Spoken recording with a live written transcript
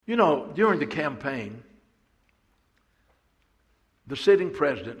You know, during the campaign, the sitting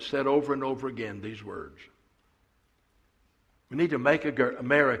president said over and over again these words. We need to make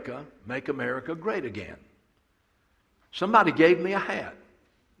America great again. Somebody gave me a hat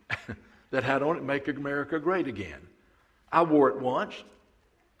that had on it, Make America Great Again. I wore it once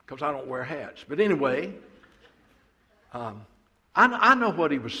because I don't wear hats. But anyway, I know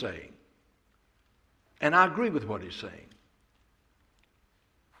what he was saying. And I agree with what he's saying.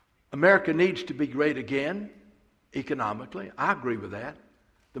 America needs to be great again economically. I agree with that.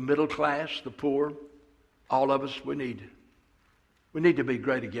 The middle class, the poor, all of us, we need to be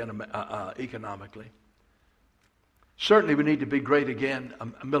great again economically. Certainly we need to be great again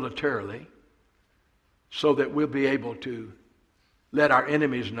militarily so that we'll be able to let our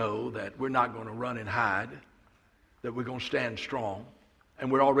enemies know that we're not going to run and hide, that we're going to stand strong,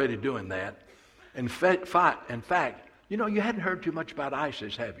 and we're already doing that. In fact, you know, you hadn't heard too much about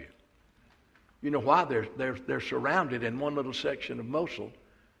ISIS, have you? You know why? They're surrounded in one little section of Mosul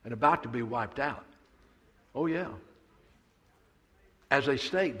and about to be wiped out. Oh, yeah. As a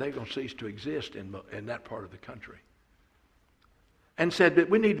state, they're going to cease to exist in that part of the country. And said that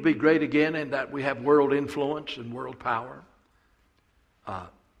we need to be great again and that we have world influence and world power.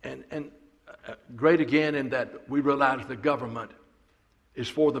 And great again in that we realize the government is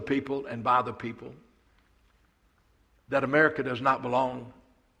for the people and by the people. That America does not belong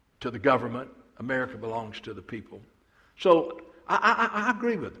to the government. America belongs to the people. So I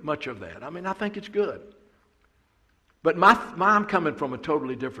agree with much of that. I mean, I think it's good. But I'm coming from a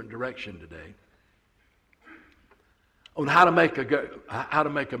totally different direction today on how to make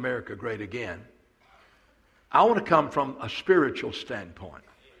America great again. I want to come from a spiritual standpoint.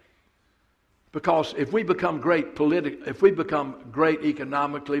 Because if we become great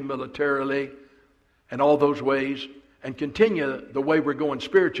economically, militarily, and all those ways, and continue the way we're going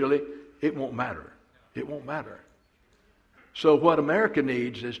spiritually, it won't matter. It won't matter. So what America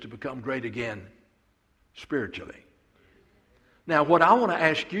needs is to become great again spiritually. Now, what I want to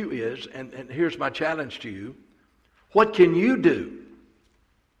ask you is, and here's my challenge to you, what can you do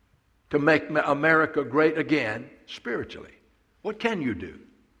to make America great again spiritually? What can you do?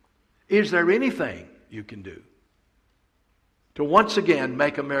 Is there anything you can do to once again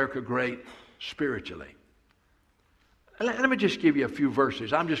make America great spiritually? Let me just give you a few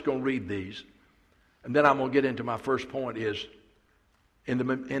verses. I'm just going to read these, and then I'm going to get into my first point is, in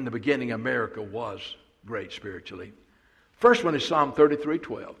the beginning, America was great spiritually. First one is Psalm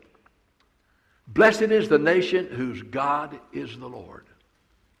 33:12. Blessed is the nation whose God is the Lord.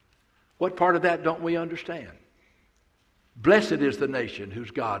 What part of that don't we understand? Blessed is the nation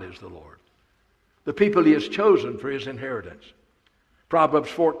whose God is the Lord. The people he has chosen for his inheritance. Proverbs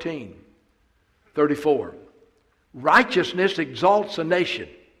 14:34. Righteousness exalts a nation,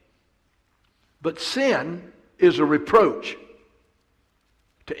 but sin is a reproach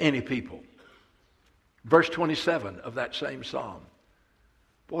to any people. Verse 27 of that same psalm.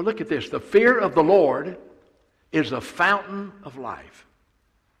 Boy, look at this. The fear of the Lord is a fountain of life,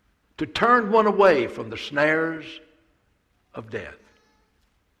 to turn one away from the snares of death.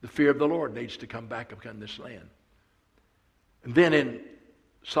 The fear of the Lord needs to come back upon this land. And then in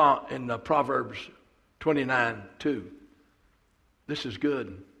Proverbs 29:2, this is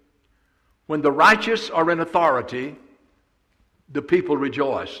good. When the righteous are in authority, the people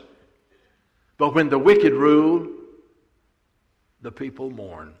rejoice. But when the wicked rule, the people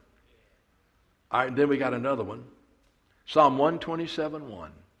mourn. All right, and then we got another one. Psalm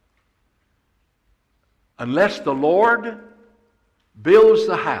 127:1. Unless the Lord builds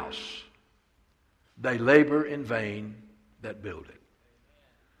the house, they labor in vain that build it.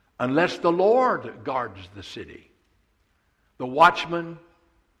 Unless the Lord guards the city, the watchman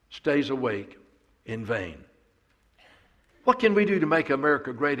stays awake in vain. What can we do to make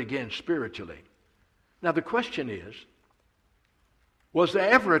America great again spiritually? Now the question is, was there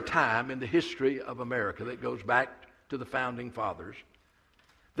ever a time in the history of America that goes back to the founding fathers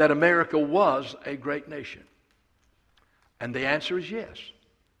that America was a great nation? And the answer is yes.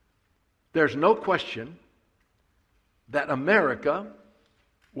 There's no question that America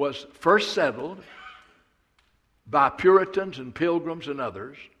was first settled by Puritans and Pilgrims and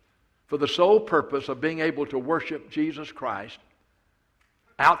others for the sole purpose of being able to worship Jesus Christ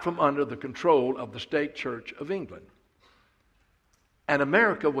out from under the control of the State Church of England. And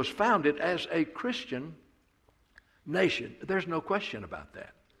America was founded as a Christian nation. There's no question about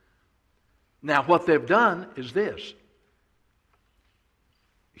that. Now, what they've done is this.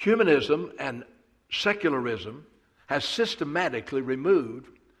 Humanism and secularism has systematically removed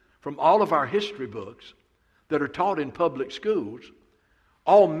from all of our history books that are taught in public schools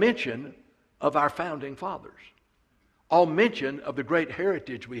all mention of our founding fathers, all mention of the great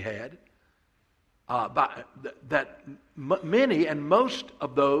heritage we had, many and most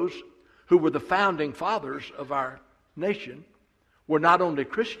of those who were the founding fathers of our nation were not only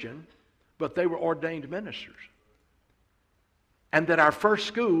Christian, but they were ordained ministers. And that our first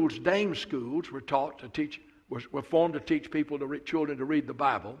schools, dame schools, were formed to teach children to read the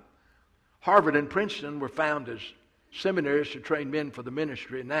Bible. Harvard and Princeton were found as seminaries to train men for the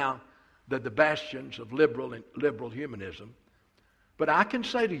ministry, and now they're the bastions of liberal humanism. But I can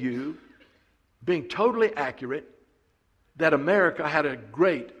say to you, being totally accurate, that America had a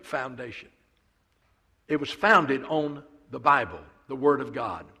great foundation. It was founded on the Bible, the Word of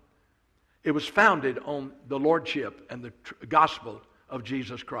God. It was founded on the Lordship and the gospel of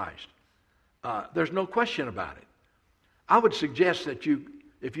Jesus Christ. There's no question about it. I would suggest that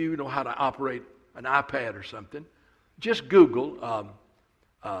if you know how to operate an iPad or something, just Google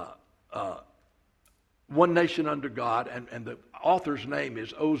One Nation Under God, and the author's name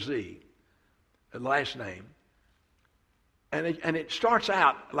is O.Z., the last name. And it starts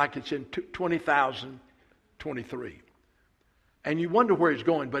out like it's in 20,023. And you wonder where he's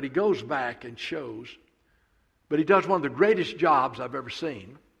going, but he goes back and shows. But he does one of the greatest jobs I've ever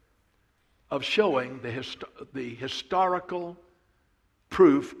seen of showing the historical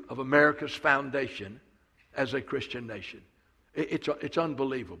proof of America's foundation as a Christian nation. It's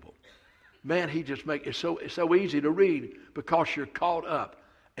unbelievable. Man, he just it's so easy to read because you're caught up.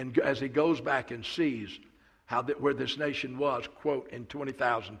 And as he goes back and sees where this nation was, quote, in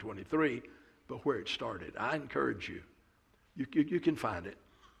 20,023, but where it started. I encourage you. You can find it.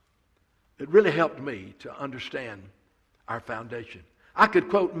 It really helped me to understand our foundation. I could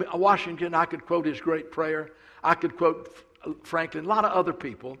quote Washington. I could quote his great prayer. I could quote Franklin, a lot of other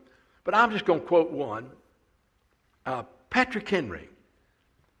people. But I'm just going to quote one. Patrick Henry.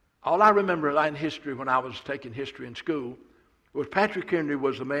 All I remember in history when I was taking history in school was Patrick Henry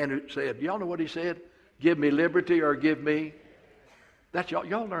was the man who said, y'all know what he said? Give me liberty or give me... That's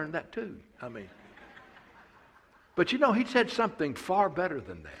y'all learned that too. But he said something far better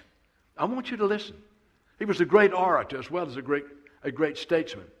than that. I want you to listen. He was a great orator as well as a great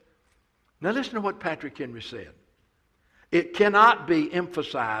statesman. Now listen to what Patrick Henry said. It cannot be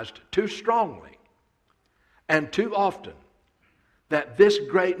emphasized too strongly and too often that this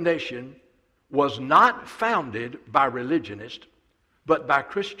great nation was not founded by religionists, but by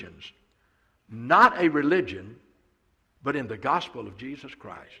Christians. Not a religion, but in the gospel of Jesus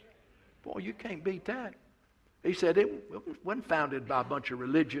Christ. Boy, you can't beat that. He said it wasn't founded by a bunch of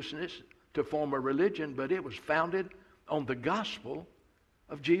religiousness to form a religion, but it was founded on the gospel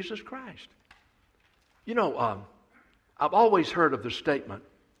of Jesus Christ. I've always heard of the statement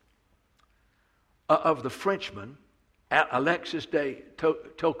of the Frenchman, Alexis de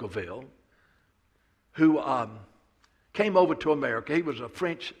Tocqueville, who came over to America. He was a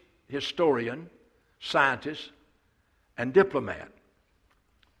French historian, scientist, and diplomat.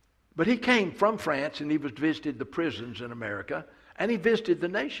 But he came from France, and he visited the prisons in America, and he visited the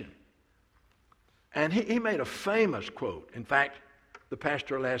nation. And he made a famous quote. In fact, the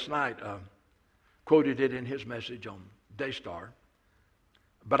pastor last night quoted it in his message on Daystar.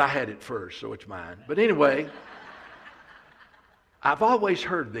 But I had it first, so it's mine. But anyway, I've always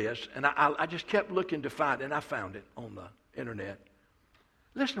heard this, and I just kept looking to find it, and I found it on the internet.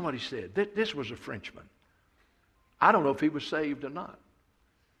 Listen to what he said. This was a Frenchman. I don't know if he was saved or not.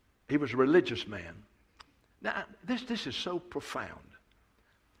 He was a religious man. Now, this is so profound.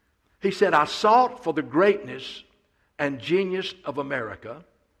 He said, I sought for the greatness and genius of America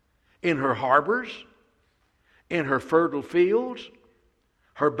in her harbors, in her fertile fields,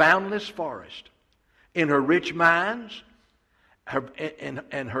 her boundless forest, in her rich mines,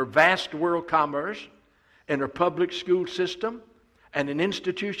 in her vast world commerce, in her public school system, and in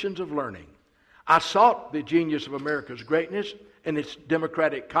institutions of learning. I sought the genius of America's greatness in its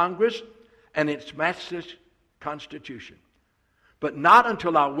democratic Congress and its matchless Constitution. But not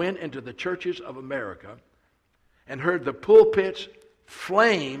until I went into the churches of America and heard the pulpits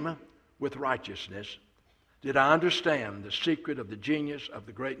flame with righteousness did I understand the secret of the genius of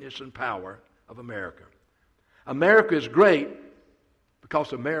the greatness and power of America. America is great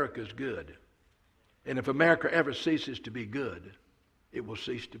because America is good. And if America ever ceases to be good, it will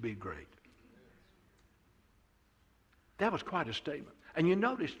cease to be great. That was quite a statement. And you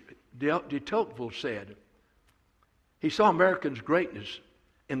notice de Tocqueville said he saw Americans' greatness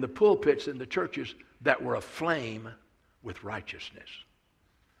in the pulpits in the churches that were aflame with righteousness.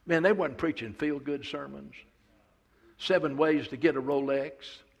 Man, they wasn't preaching feel-good sermons. 7 ways to get a Rolex.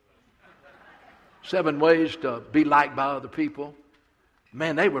 7 ways to be liked by other people.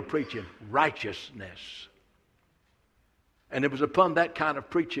 Man, they were preaching righteousness. And it was upon that kind of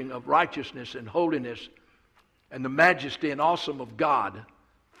preaching of righteousness and holiness and the majesty and awesome of God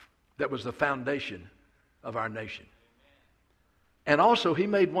that was the foundation of our nation. And also, he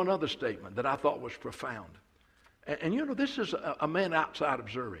made one other statement that I thought was profound. And you know, this is a man outside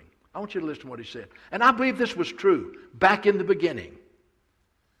observing. I want you to listen to what he said. And I believe this was true back in the beginning.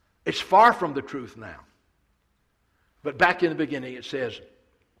 It's far from the truth now. But back in the beginning it says,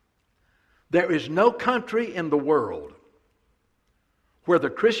 there is no country in the world where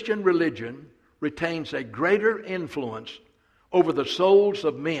the Christian religion retains a greater influence over the souls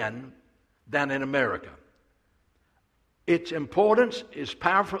of men than in America. Its importance is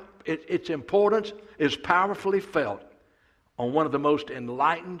powerful. Its importance is powerfully felt on one of the most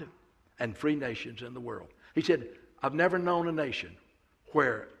enlightened and free nations in the world. He said, I've never known a nation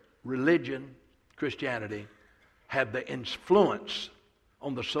where religion, Christianity, had the influence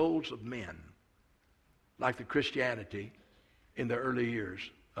on the souls of men like the Christianity in the early years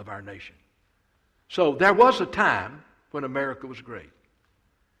of our nation. So there was a time when America was great.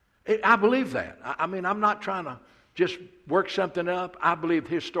 I believe that. I mean, I'm not trying to just work something up. I believe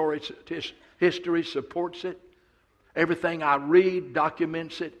history supports it. Everything I read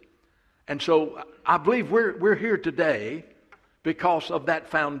documents it. And so I believe we're here today because of that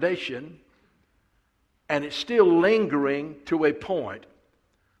foundation, and it's still lingering to a point,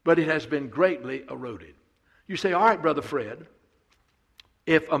 but it has been greatly eroded. You say, all right, Brother Fred,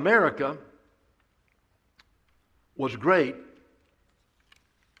 if America was great,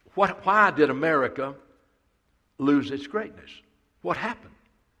 why did America lose its greatness? What happened?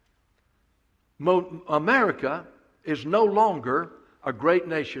 America is no longer a great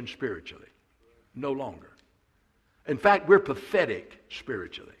nation spiritually. No longer. In fact, we're pathetic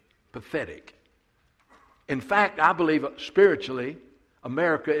spiritually. Pathetic. In fact, I believe spiritually,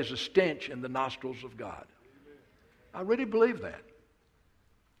 America is a stench in the nostrils of God. I really believe that.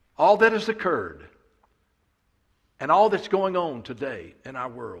 All that has occurred and all that's going on today in our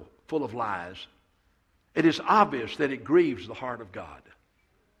world, full of lies, it is obvious that it grieves the heart of God.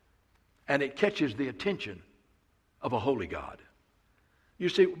 And it catches the attention of a holy God. You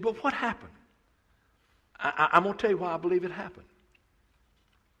see, but what happened? I'm going to tell you why I believe it happened.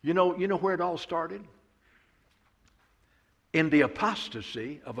 You know where it all started? In the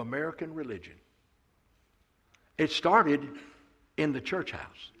apostasy of American religion. It started in the church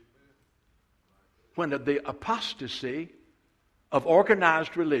house. When the apostasy of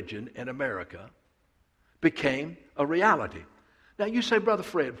organized religion in America became a reality. Now you say, Brother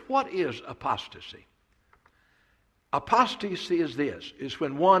Fred, what is apostasy? Apostasy is this, is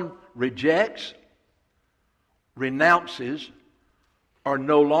when one rejects, renounces, or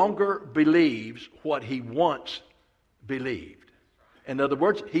no longer believes what he once believed. In other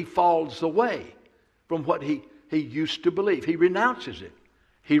words, he falls away from what he used to believe. He renounces it.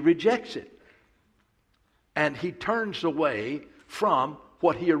 He rejects it. And he turns away from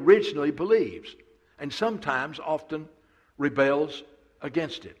what he originally believes. And sometimes, often, rebels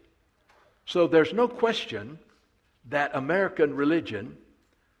against it. So there's no question that American religion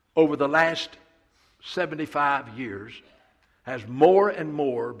over the last 75 years has more and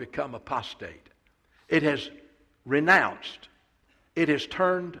more become apostate. It has renounced. It has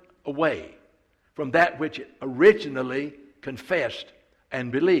turned away from that which it originally confessed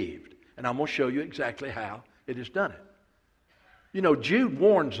and believed. And I'm going to show you exactly how it has done it. You know, Jude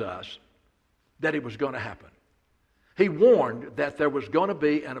warns us that it was going to happen. He warned that there was going to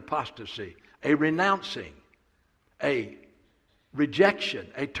be an apostasy, a renouncing, a rejection,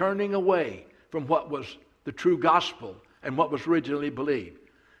 a turning away from what was the true gospel and what was originally believed.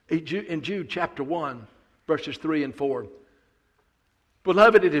 In Jude chapter 1, verses 3 and 4,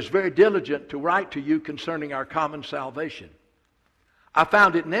 Beloved, it is very diligent to write to you concerning our common salvation. I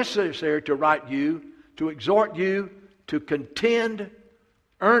found it necessary to write you, to exhort you to contend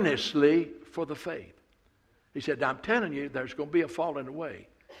earnestly for the faith. He said, I'm telling you, there's going to be a falling away.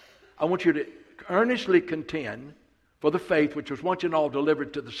 I want you to earnestly contend for the faith which was once and all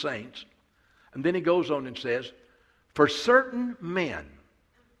delivered to the saints. And then he goes on and says, for certain men,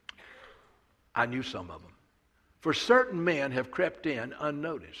 I knew some of them, for certain men have crept in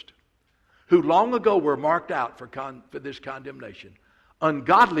unnoticed, who long ago were marked out for this condemnation.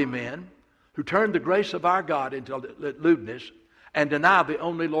 Ungodly men who turned the grace of our God into lewdness and deny the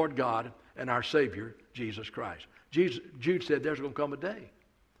only Lord God and our Savior, Jesus Christ. Jude said there's going to come a day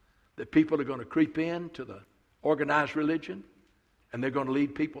that people are going to creep into the organized religion and they're going to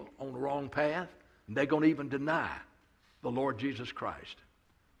lead people on the wrong path, and they're going to even deny the Lord Jesus Christ.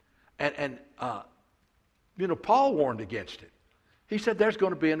 And Paul warned against it. He said there's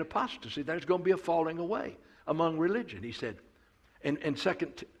going to be an apostasy. There's going to be a falling away among religion. He said in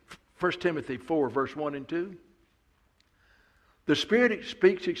 1 Timothy 4, verse 1 and 2, the Spirit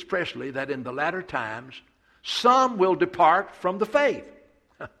speaks expressly that in the latter times some will depart from the faith,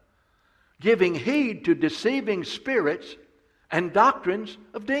 giving heed to deceiving spirits and doctrines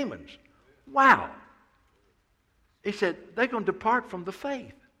of demons. Wow. He said they're going to depart from the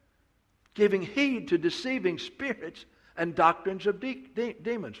faith, giving heed to deceiving spirits and doctrines of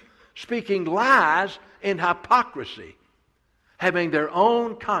demons, speaking lies in hypocrisy, having their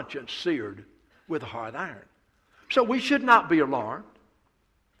own conscience seared with a hot iron. So we should not be alarmed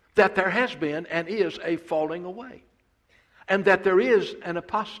that there has been and is a falling away, and that there is an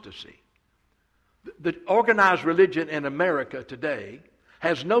apostasy. The organized religion in America today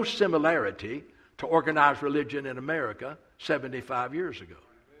has no similarity to organized religion in America 75 years ago.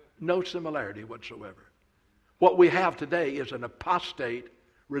 No similarity whatsoever. What we have today is an apostate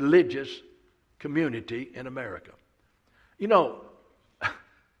religious community in America. You know,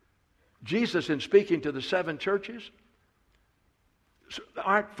 Jesus, in speaking to the 7 churches,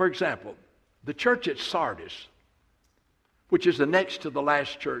 for example, the church at Sardis, which is the next to the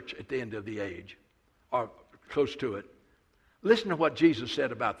last church at the end of the age, or close to it, listen to what Jesus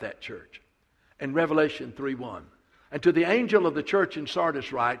said about that church in Revelation 3:1. And to the angel of the church in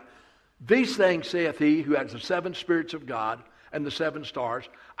Sardis write, these things saith he who has the 7 spirits of God and the 7 stars.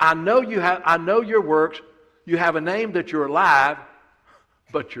 I know your works. You have a name that you're alive,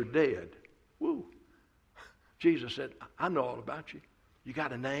 but you're dead. Woo. Jesus said, I know all about you. You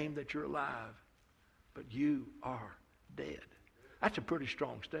got a name that you're alive, but you are dead. That's a pretty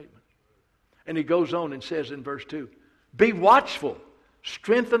strong statement. And he goes on and says in verse 2, be watchful,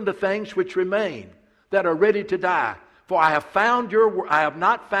 strengthen the things which remain that are ready to die. For I have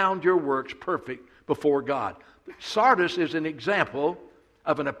not found your works perfect before God. Sardis is an example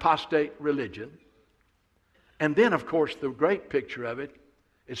of an apostate religion. And then, of course, the great picture of it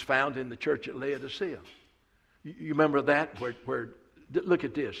is found in the church at Laodicea. You remember that? Where look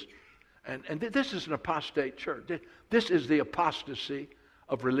at this. And this is an apostate church. This is the apostasy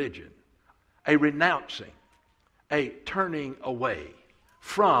of religion. A renouncing, a turning away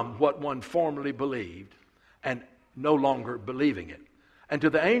from what one formerly believed and no longer believing it. And to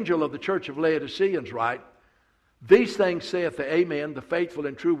the angel of the church of Laodiceans write, these things saith the Amen, the faithful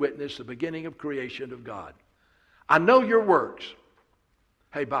and true witness, the beginning of creation of God. I know your works.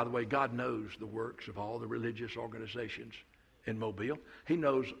 Hey, by the way, God knows the works of all the religious organizations in Mobile. He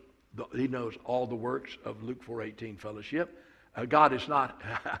knows all the works of Luke 4:18 fellowship. God is not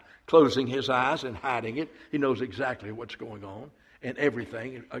closing his eyes and hiding it. He knows exactly what's going on in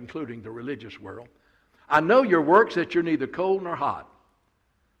everything, including the religious world. I know your works, that you're neither cold nor hot.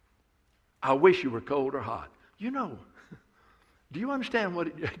 I wish you were cold or hot. You know, do you understand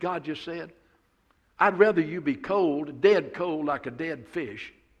what God just said? I'd rather you be cold, dead cold like a dead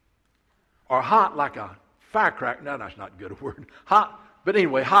fish, or hot like a firecracker. No, that's not good a word. Hot, but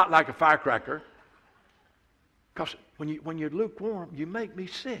anyway, hot like a firecracker. Because when you're lukewarm, you make me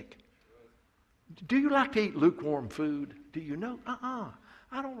sick. Do you like to eat lukewarm food? Do you know? I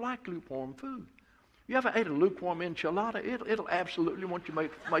don't like lukewarm food. You ever ate a lukewarm enchilada? It'll absolutely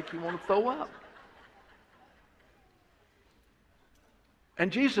make you want to throw up.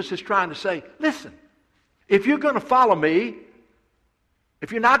 And Jesus is trying to say, listen, if you're going to follow me,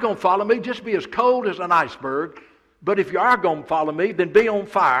 if you're not going to follow me, just be as cold as an iceberg. But if you are going to follow me, then be on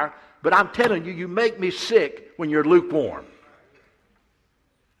fire. But I'm telling you, you make me sick when you're lukewarm.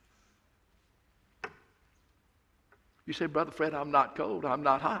 You say, Brother Fred, I'm not cold, I'm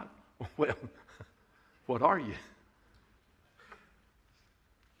not hot. Well, what are you?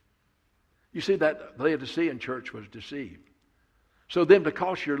 You see, that Laodicean church was deceived. So then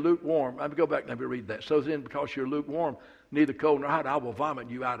because you're lukewarm, let me go back and let me read that. So then because you're lukewarm, neither cold nor hot, I will vomit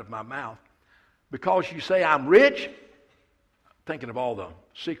you out of my mouth. Because you say I'm rich, thinking of all the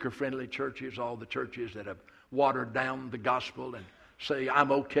seeker-friendly churches, all the churches that have watered down the gospel and say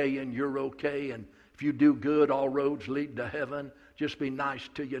I'm okay and you're okay, and if you do good, all roads lead to heaven. Just be nice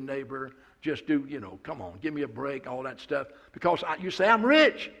to your neighbor. Just do, come on, give me a break, all that stuff. Because you say I'm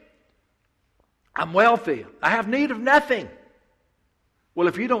rich. I'm wealthy. I have need of nothing. Well,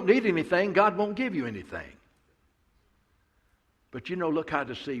 if you don't need anything, God won't give you anything. But look how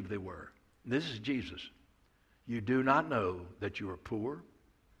deceived they were. This is Jesus. You do not know that you are poor.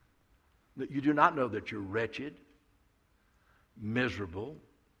 That you do not know that you're wretched, miserable,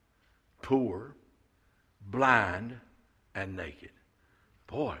 poor, blind, and naked.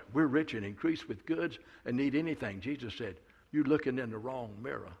 Boy, we're rich and increased with goods and need anything. Jesus said, you're looking in the wrong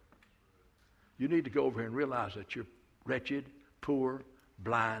mirror. You need to go over here and realize that you're wretched, poor,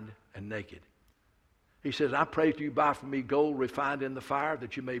 blind, and naked. He says, I pray to you, buy from me gold refined in the fire,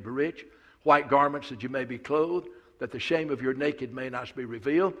 that you may be rich, white garments that you may be clothed, that the shame of your naked may not be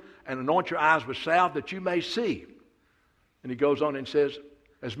revealed, and anoint your eyes with salve that you may see. And he goes on and says,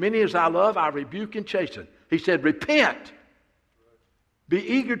 as many as I love, I rebuke and chasten. He said, repent. Be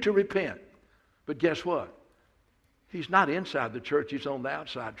eager to repent. But guess what? He's not inside the church. He's on the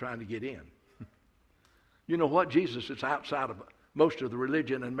outside trying to get in. You know what? Jesus is outside of most of the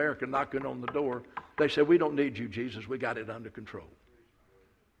religion in America, knocking on the door. They say, we don't need you, Jesus. We got it under control.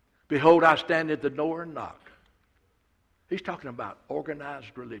 Behold, I stand at the door and knock. He's talking about organized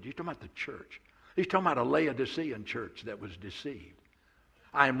religion. He's talking about the church. He's talking about a Laodicean church that was deceived.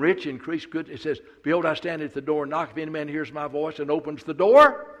 I am rich, increase good. It says, behold, I stand at the door and knock. If any man hears my voice and opens the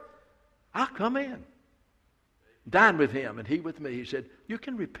door, I'll come in. Dine with him and he with me. He said, you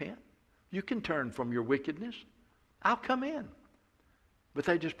can repent. You can turn from your wickedness. I'll come in. But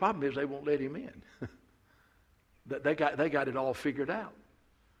problem is they won't let him in. They got it all figured out.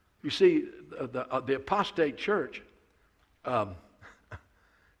 You see, the apostate church,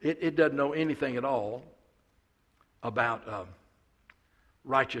 it doesn't know anything at all about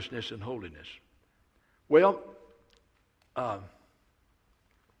righteousness and holiness. Well,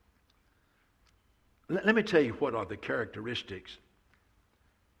 let me tell you what are the characteristics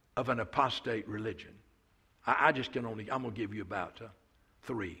of an apostate religion. I'm going to give you about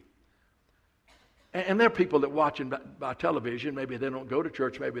 3. And there are people that watching by television, maybe they don't go to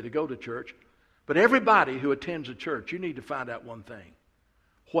church, maybe they go to church. But everybody who attends a church, you need to find out one thing.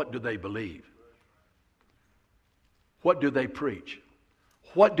 What do they believe? What do they preach?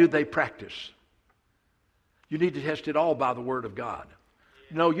 What do they practice? You need to test it all by the Word of God.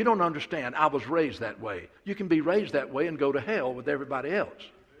 No, you don't understand. I was raised that way. You can be raised that way and go to hell with everybody else.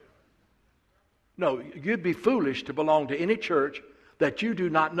 No, you'd be foolish to belong to any church that you do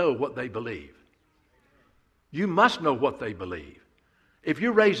not know what they believe. You must know what they believe. If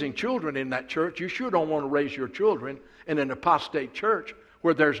you're raising children in that church, you sure don't want to raise your children in an apostate church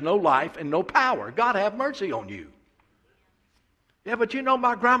where there's no life and no power. God have mercy on you. Yeah, but you know,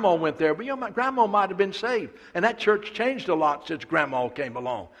 my grandma went there. But you know, my grandma might have been saved. And that church changed a lot since grandma came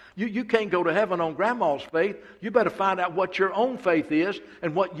along. You can't go to heaven on grandma's faith. You better find out what your own faith is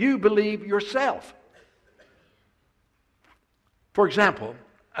and what you believe yourself. For example,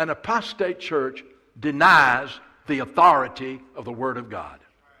 an apostate church denies the authority of the Word of God.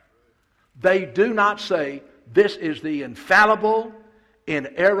 They do not say, this is the infallible,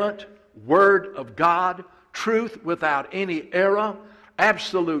 inerrant Word of God, truth without any error,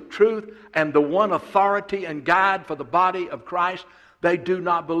 absolute truth, and the one authority and guide for the body of Christ. They do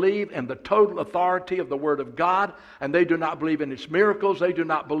not believe in the total authority of the Word of God, and they do not believe in its miracles. They do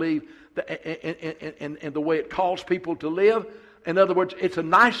not believe in the way it calls people to live. In other words, it's a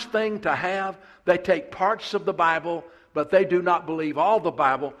nice thing to have. They take parts of the Bible, but they do not believe all the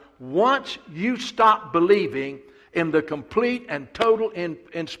Bible. Once you stop believing in the complete and total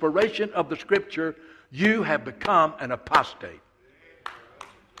inspiration of the Scripture, you have become an apostate.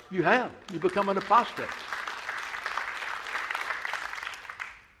 You have. You become an apostate.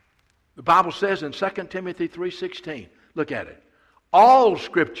 The Bible says in 2 Timothy 3:16, look at it. All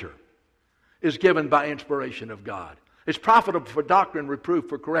Scripture is given by inspiration of God. It's profitable for doctrine, reproof,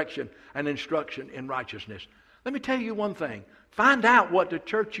 for correction, and instruction in righteousness. Let me tell you one thing. Find out what the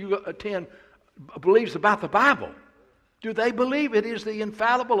church you attend believes about the Bible. Do they believe it is the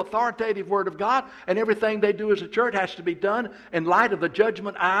infallible, authoritative Word of God, and everything they do as a church has to be done in light of the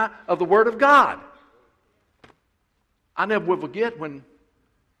judgment eye of the Word of God? I never will forget when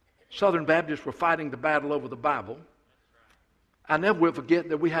Southern Baptists were fighting the battle over the Bible. I never will forget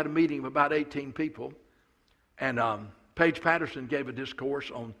that we had a meeting of about 18 people, and Paige Patterson gave a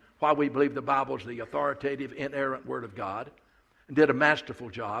discourse on why we believe the Bible is the authoritative, inerrant Word of God, and did a masterful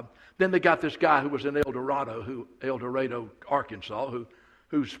job. Then they got this guy who was in El Dorado, Arkansas,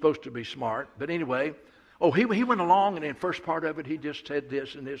 who's supposed to be smart. But anyway, he went along, and in the first part of it, he just said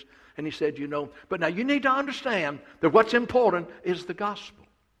this and this, and he said, but now you need to understand that what's important is the gospel.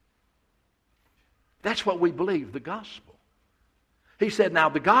 That's what we believe, the gospel. He said, now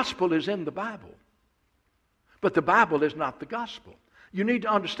the gospel is in the Bible, but the Bible is not the gospel. You need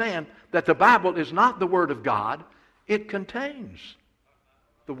to understand that the Bible is not the Word of God. It contains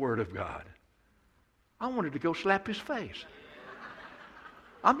the Word of God. I wanted to go slap his face.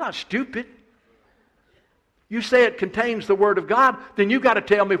 I'm not stupid. You say it contains the Word of God, then you've got to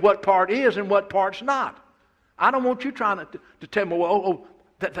tell me what part is and what part's not. I don't want you trying to tell me,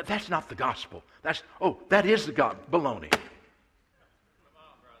 that's not the gospel. That is the God. Baloney.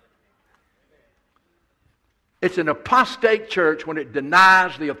 It's an apostate church when it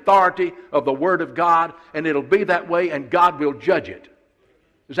denies the authority of the Word of God, and it'll be that way, and God will judge it.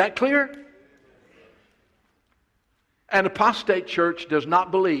 Is that clear? An apostate church does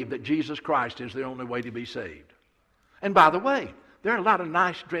not believe that Jesus Christ is the only way to be saved. And by the way, there are a lot of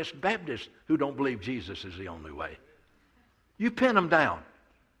nice-dressed Baptists who don't believe Jesus is the only way. You pin them down.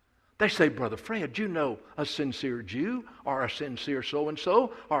 They say, Brother Fred, you know a sincere Jew or a sincere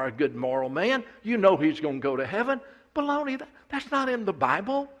so-and-so or a good moral man. You know he's going to go to heaven. Baloney, that's not in the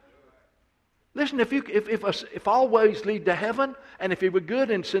Bible. Listen, if all ways lead to heaven, and if you were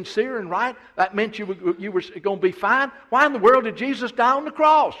good and sincere and right, that meant you were going to be fine. Why in the world did Jesus die on the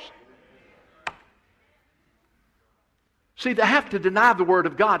cross? See, they have to deny the Word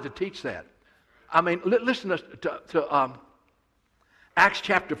of God to teach that. I mean, listen to Acts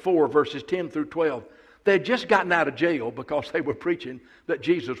chapter 4, verses 10 through 12. They had just gotten out of jail because they were preaching that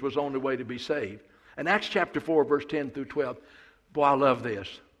Jesus was the only way to be saved. And Acts chapter 4, verse 10 through 12. Boy, I love this.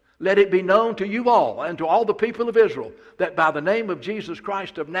 Let it be known to you all and to all the people of Israel that by the name of Jesus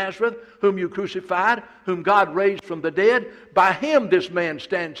Christ of Nazareth, whom you crucified, whom God raised from the dead, by him this man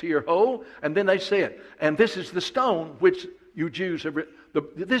stands here whole. And then they said, and this is the stone which you Jews have...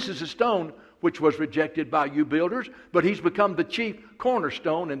 This is the stone which was rejected by you builders, but he's become the chief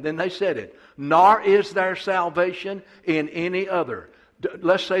cornerstone. And then they said it. Nor is there salvation in any other.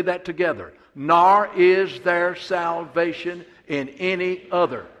 Let's say that together. Nor is there salvation in any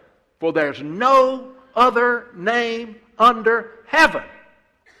other. For there's no other name under heaven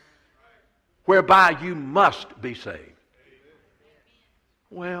whereby you must be saved.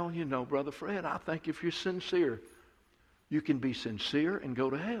 Well, you know, Brother Fred, I think if you're sincere, you can be sincere and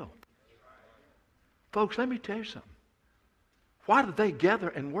go to hell. Folks, let me tell you something. Why do they gather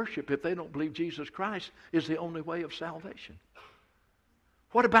and worship if they don't believe Jesus Christ is the only way of salvation?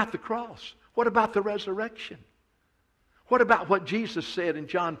 What about the cross? What about the resurrection? What about what Jesus said in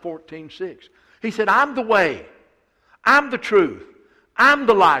John 14:6? He said, I'm the way, I'm the truth, I'm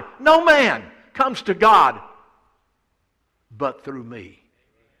the life. No man comes to God but through me.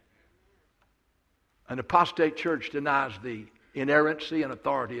 An apostate church denies the inerrancy and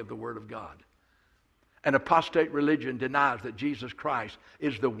authority of the Word of God. An apostate religion denies that Jesus Christ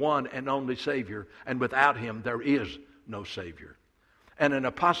is the one and only Savior, and without Him there is no Savior. And an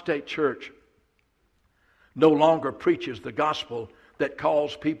apostate church no longer preaches the gospel that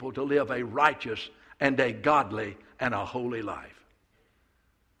calls people to live a righteous and a godly and a holy life.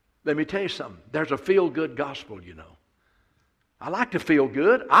 Let me tell you something. There's a feel-good gospel, you know. I like to feel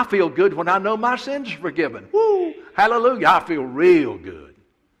good. I feel good when I know my sins are forgiven. Woo! Hallelujah. I feel real good.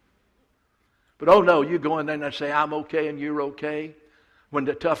 But oh no, you go in there and say, I'm okay and you're okay. When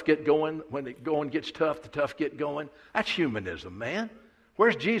the tough get going, when the going gets tough, the tough get going. That's humanism, man.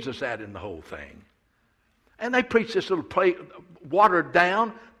 Where's Jesus at in the whole thing? And they preach this little watered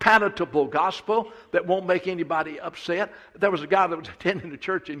down, palatable gospel that won't make anybody upset. There was a guy that was attending a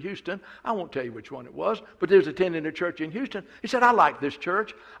church in Houston. I won't tell you which one it was, but he was attending a church in Houston. He said, I like this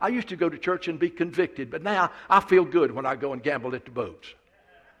church. I used to go to church and be convicted, but now I feel good when I go and gamble at the boats.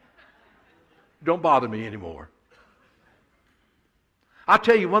 Don't bother me anymore. I'll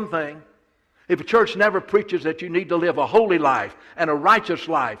tell you one thing. If a church never preaches that you need to live a holy life and a righteous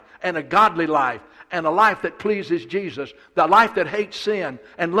life and a godly life and a life that pleases Jesus, the life that hates sin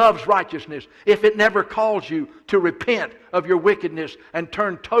and loves righteousness, if it never calls you to repent of your wickedness and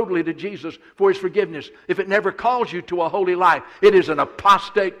turn totally to Jesus for His forgiveness, if it never calls you to a holy life, it is an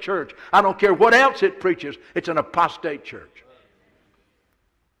apostate church. I don't care what else it preaches, it's an apostate church.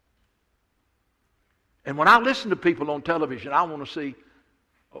 And when I listen to people on television, I want to see,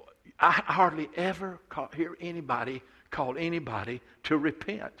 I hardly ever hear anybody call anybody to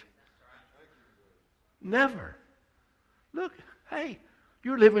repent. Never. Look, hey,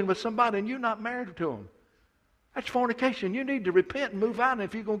 you're living with somebody and you're not married to them. That's fornication. You need to repent and move out, and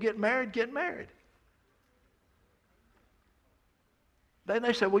if you're going to get married, get married. Then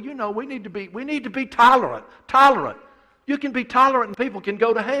they say, well, you know, we need to be tolerant. Tolerant. You can be tolerant and people can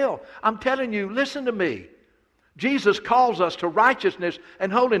go to hell. I'm telling you, listen to me. Jesus calls us to righteousness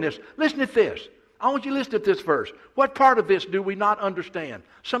and holiness. Listen to this. I want you to listen to this verse. What part of this do we not understand?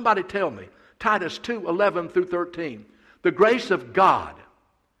 Somebody tell me. Titus 2:11 through 13. The grace of God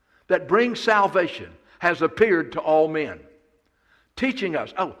that brings salvation has appeared to all men, teaching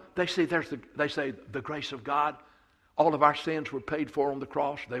us. Oh, they say the grace of God. All of our sins were paid for on the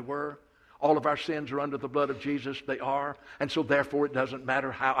cross. They were. All of our sins are under the blood of Jesus. They are. And so therefore it doesn't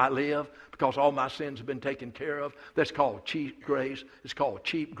matter how I live because all my sins have been taken care of. That's called cheap grace. It's called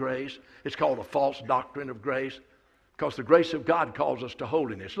cheap grace. It's called a false doctrine of grace because the grace of God calls us to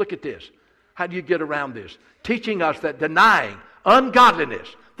holiness. Look at this. How do you get around this? Teaching us that denying ungodliness,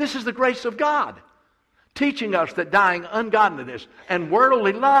 this is the grace of God. Teaching us that denying ungodliness and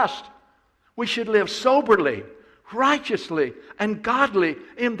worldly lust, we should live soberly, righteously, and godly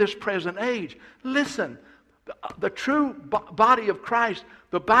in this present age. Listen, the true body of Christ,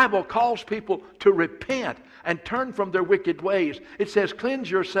 the Bible calls people to repent and turn from their wicked ways. It says, cleanse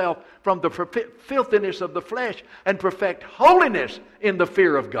yourself from the filthiness of the flesh and perfect holiness in the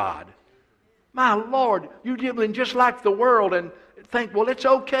fear of God. My Lord, you living just like the world and think, well, it's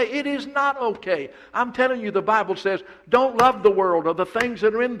okay. It is not okay. I'm telling you, the Bible says, don't love the world or the things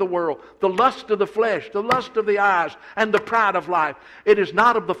that are in the world, the lust of the flesh, the lust of the eyes, and the pride of life. It is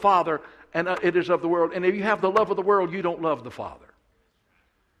not of the Father, and it is of the world. And if you have the love of the world, you don't love the Father.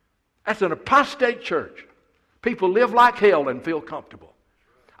 That's an apostate church. People live like hell and feel comfortable.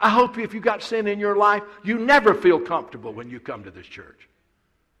 I hope if you've got sin in your life, you never feel comfortable when you come to this church.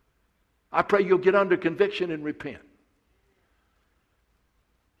 I pray you'll get under conviction and repent.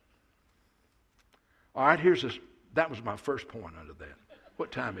 All right, that was my first point under that.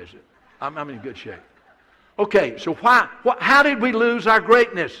 What time is it? I'm in good shape. Okay, so how did we lose our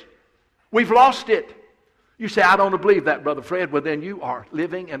greatness? We've lost it. You say, I don't believe that, Brother Fred. Well, then you are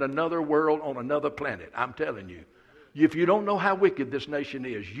living in another world on another planet. I'm telling you. If you don't know how wicked this nation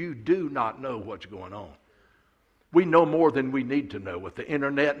is, you do not know what's going on. We know more than we need to know with the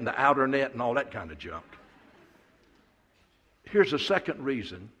internet and the outer net and all that kind of junk. Here's a second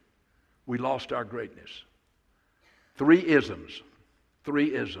reason we lost our greatness. Three isms.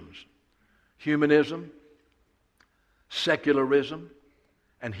 Humanism, secularism,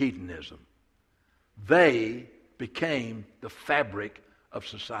 and hedonism. They became the fabric of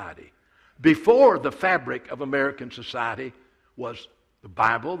society. Before, the fabric of American society was the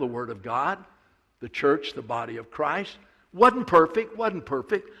Bible, the Word of God, the church, the body of Christ. Wasn't perfect.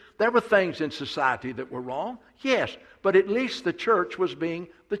 There were things in society that were wrong, yes, but at least the church was being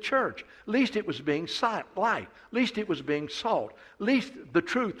the church. At least it was being light. At least it was being salt. At least the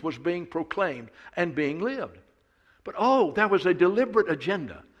truth was being proclaimed and being lived. But there was a deliberate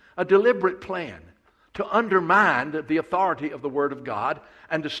agenda, a deliberate plan to undermine the authority of the Word of God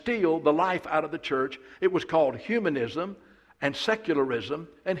and to steal the life out of the church. It was called humanism and secularism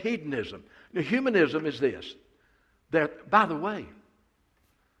and hedonism. Now, humanism is this. By the way,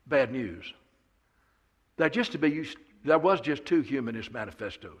 bad news. There was just two Humanist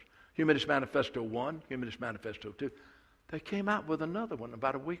Manifestos. Humanist Manifesto 1, Humanist Manifesto 2. They came out with another one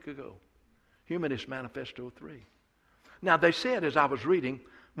about a week ago. Humanist Manifesto 3. Now, they said, as I was reading,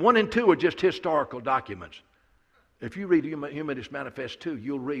 1 and 2 are just historical documents. If you read Humanist Manifesto 2,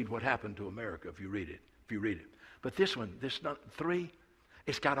 you'll read what happened to America if you read it. But this one, 3,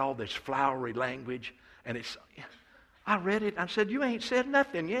 it's got all this flowery language, and I read it, I said, you ain't said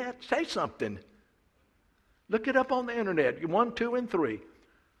nothing yet. Say something. Look it up on the internet, 1, 2, and 3.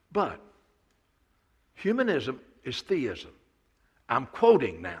 But humanism is theism. I'm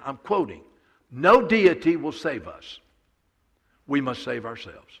quoting. No deity will save us. We must save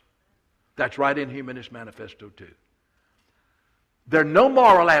ourselves. That's right in Humanist Manifesto 2. There are no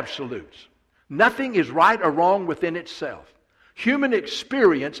moral absolutes. Nothing is right or wrong within itself. Human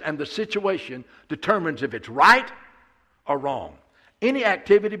experience and the situation determines if it's right or wrong. Any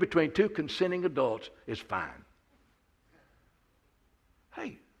activity between two consenting adults is fine.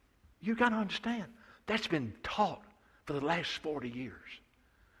 Hey, you got to understand, that's been taught for the last 40 years.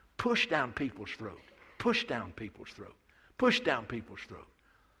 Push down people's throat. Push down people's throat. Push down people's throat.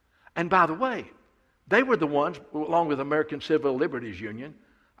 And by the way, they were the ones, along with American Civil Liberties Union.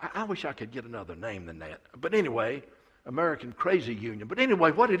 I wish I could get another name than that. But anyway, American Crazy Union. But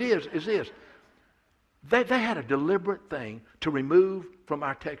anyway, what it is this. They had a deliberate thing to remove from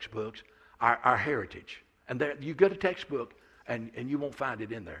our textbooks our heritage. And you get a textbook, and you won't find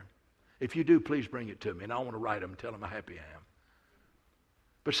it in there. If you do, please bring it to me, and I want to write them and tell them how happy I am.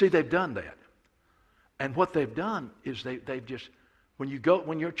 But see, they've done that. And what they've done is they've just,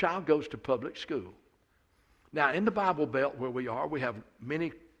 when your child goes to public school. Now, in the Bible Belt where we are, we have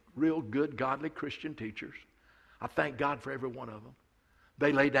many real good, godly Christian teachers. I thank God for every one of them.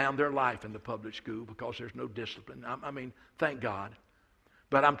 They lay down their life in the public school because there's no discipline. I mean, thank God.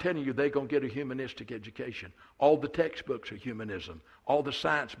 But I'm telling you, they're going to get a humanistic education. All the textbooks are humanism. All the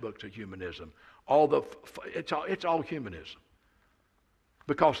science books are humanism. It's all humanism.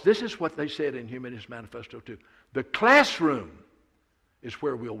 Because this is what they said in Humanist Manifesto 2. The classroom is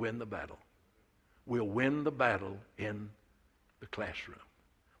where we'll win the battle. We'll win the battle in the classroom.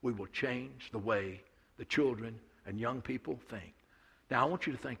 We will change the way the children and young people think. Now, I want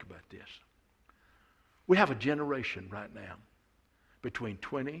you to think about this. We have a generation right now between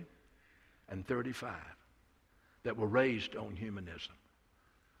 20 and 35 that were raised on humanism.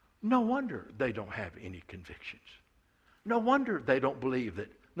 No wonder they don't have any convictions. No wonder they don't believe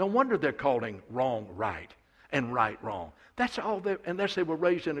that. No wonder they're calling wrong right and right wrong. That's all they, unless they were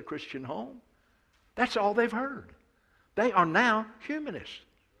raised in a Christian home. That's all they've heard. They are now humanists.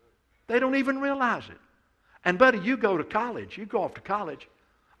 They don't even realize it. And buddy, you go to college, you go off to college,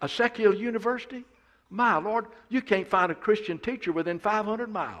 a secular university, my Lord, you can't find a Christian teacher within 500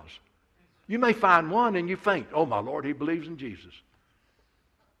 miles. You may find one and you think, oh my Lord, he believes in Jesus.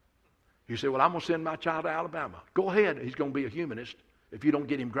 You say, well, I'm going to send my child to Alabama. Go ahead. He's going to be a humanist if you don't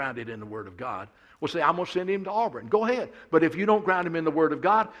get him grounded in the Word of God. Well, say, I'm going to send him to Auburn. Go ahead. But if you don't ground him in the Word of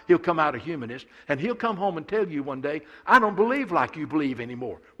God, he'll come out a humanist, and he'll come home and tell you one day, I don't believe like you believe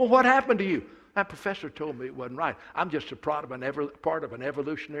anymore. Well, what happened to you? That professor told me it wasn't right. I'm just a part of an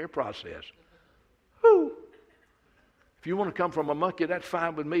evolutionary process. Whew. If you want to come from a monkey, that's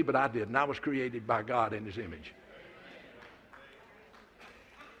fine with me, but I didn't. I was created by God in His image.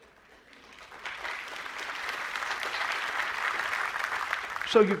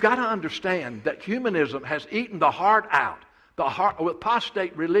 So you've got to understand that humanism has eaten the heart out. The heart,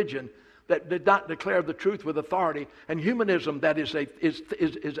 apostate religion that did not declare the truth with authority, and humanism that is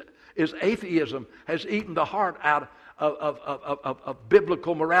atheism has eaten the heart out of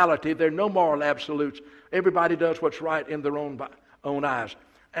biblical morality. There are no moral absolutes. Everybody does what's right in their own eyes.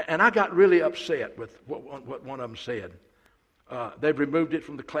 And I got really upset with what one of them said. They've removed it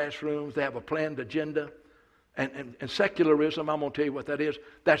from the classrooms. They have a planned agenda. And secularism, I'm going to tell you what that is.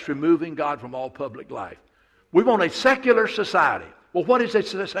 That's removing God from all public life. We want a secular society. Well, what is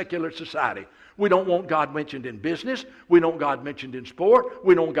a secular society? We don't want God mentioned in business. We don't want God mentioned in sport.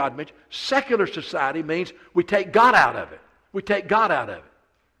 We don't want God mentioned. Secular society means we take God out of it. We take God out of it.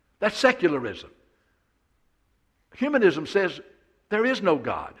 That's secularism. Humanism says there is no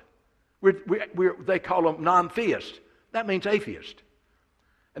God. They call them non-theists. That means atheist.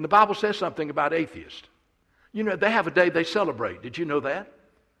 And the Bible says something about atheists. You know, they have a day they celebrate. Did you know that?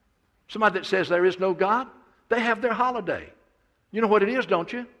 Somebody that says there is no God, they have their holiday. You know what it is,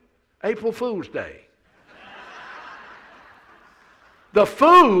 don't you? April Fool's Day. The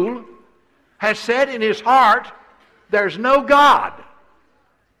fool has said in his heart, there's no God.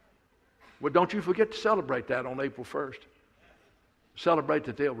 Well, don't you forget to celebrate that on April 1st. Celebrate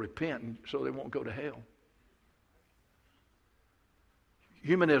that they'll repent so they won't go to hell.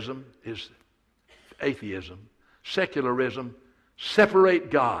 Humanism is atheism. Secularism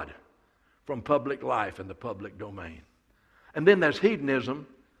separate God from public life and the public domain. And then there's hedonism.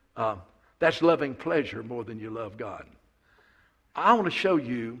 That's loving pleasure more than you love God. I want to show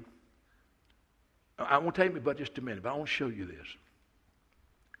you, I won't take me but just a minute, but I want to show you this.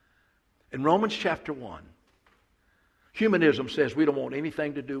 In Romans chapter 1, humanism says we don't want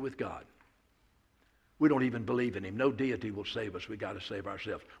anything to do with God. We don't even believe in Him. No deity will save us. We've got to save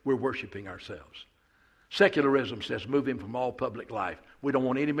ourselves. We're worshiping ourselves. Secularism says move Him from all public life. We don't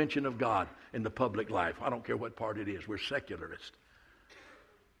want any mention of God in the public life. I don't care what part it is. We're secularists.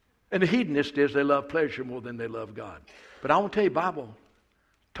 And the hedonist is they love pleasure more than they love God. But I want to tell you, the Bible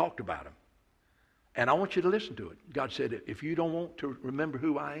talked about them. And I want you to listen to it. God said, if you don't want to remember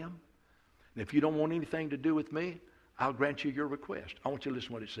who I am, and if you don't want anything to do with me, I'll grant you your request. I want you to listen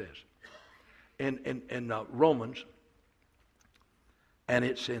to what it says. In Romans, and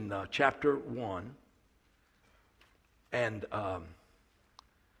it's in chapter 1, and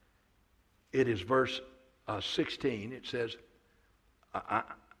it is verse 16. It says,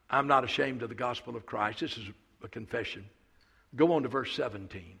 I'm not ashamed of the gospel of Christ. This is a confession. Go on to verse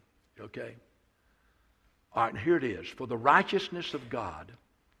 17, okay? All right, and here it is. For the righteousness of God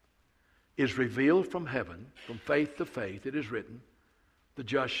is revealed from heaven, from faith to faith. It is written, the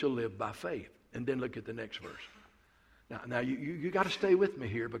just shall live by faith. And then look at the next verse. Now you got to stay with me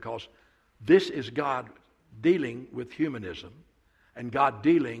here, because this is God dealing with humanism, and God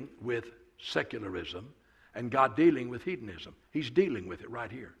dealing with secularism, and God dealing with hedonism. He's dealing with it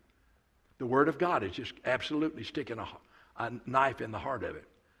right here. The Word of God is just absolutely sticking a knife in the heart of it.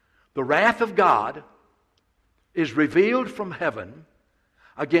 The wrath of God is revealed from heaven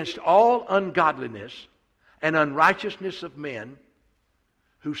against all ungodliness and unrighteousness of men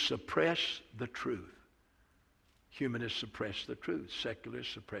who suppress the truth. Humanists suppress the truth.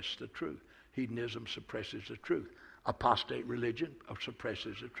 Secularists suppress the truth. Hedonism suppresses the truth. Apostate religion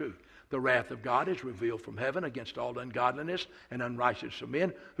suppresses the truth. The wrath of God is revealed from heaven against all ungodliness and unrighteousness of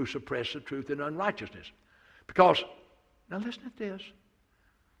men who suppress the truth in unrighteousness. Because, now listen to this,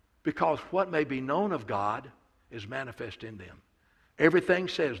 because what may be known of God is manifest in them. Everything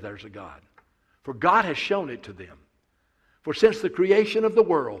says there's a God. For God has shown it to them. For since the creation of the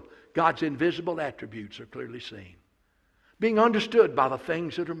world, God's invisible attributes are clearly seen. Being understood by the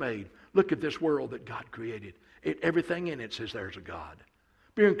things that are made. Look at this world that God created. Everything in it says there's a God.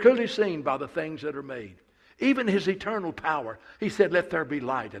 Being clearly seen by the things that are made. Even his eternal power. He said, let there be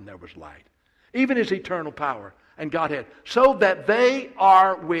light, and there was light. Even his eternal power and Godhead. So that they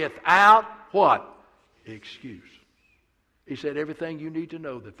are without what? Excuse. He said, everything you need to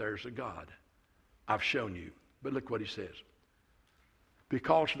know that there's a God, I've shown you. But look what he says.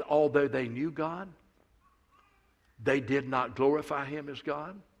 Because although they knew God, they did not glorify him as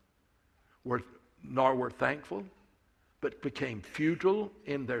God, nor were thankful, but became futile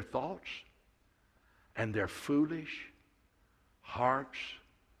in their thoughts, and their foolish hearts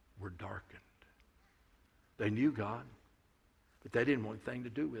were darkened. They knew God, but they didn't want anything to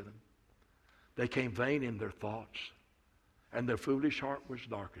do with him. They became vain in their thoughts, and their foolish heart was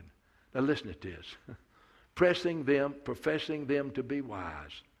darkened. Now listen to this. Professing them to be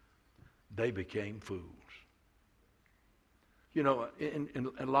wise, they became fools. You know, in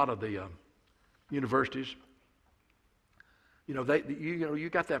a lot of the universities, you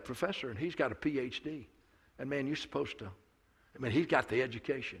got that professor and he's got a PhD, and man, you're supposed to. I mean, he's got the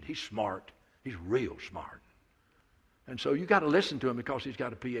education. He's smart. He's real smart, and so you got to listen to him because he's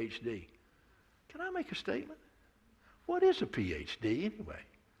got a PhD. Can I make a statement? What is a PhD anyway?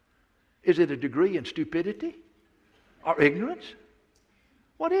 Is it a degree in stupidity or ignorance?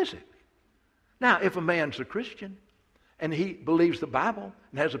 What is it? Now, if a man's a Christian and he believes the Bible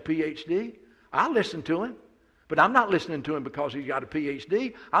and has a PhD, I'll listen to him. But I'm not listening to him because he's got a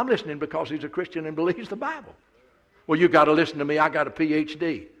PhD. I'm listening because he's a Christian and believes the Bible. Well, you got to listen to me. I got a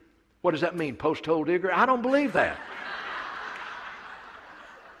PhD. What does that mean? Post-hole digger? I don't believe that.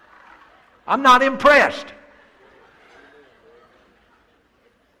 I'm not impressed.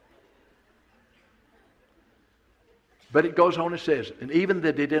 But it goes on and says, and even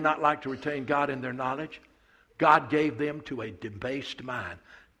that they did not like to retain God in their knowledge, God gave them to a debased mind.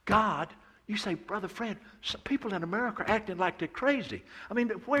 God, you say, Brother Fred, some people in America are acting like they're crazy. I mean,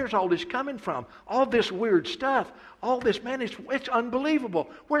 where's all this coming from? All this weird stuff, all this, man, it's unbelievable.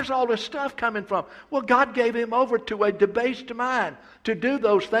 Where's all this stuff coming from? Well, God gave him over to a debased mind to do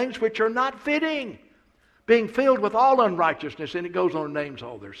those things which are not fitting, being filled with all unrighteousness, and it goes on and names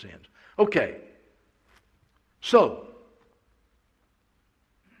all their sins. Okay, so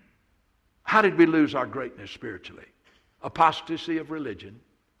how did we lose our greatness spiritually? Apostasy of religion,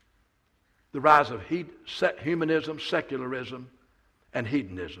 the rise of humanism, secularism, and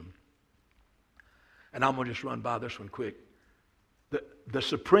hedonism. And I'm going to just run by this one quick. The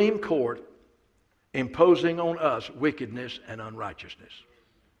Supreme Court imposing on us wickedness and unrighteousness.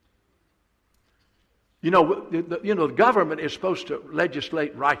 The government is supposed to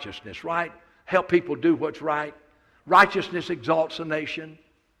legislate righteousness, right? Help people do what's right. Righteousness exalts a nation.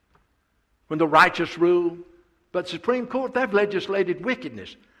 When the righteous rule. But the Supreme Court, they've legislated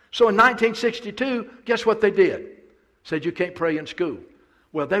wickedness. So in 1962, guess what they did? Said you can't pray in school.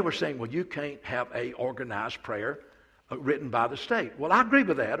 Well, they were saying, well, you can't have a organized prayer written by the state. Well, I agree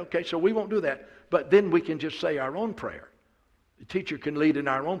with that. Okay, so we won't do that. But then we can just say our own prayer. The teacher can lead in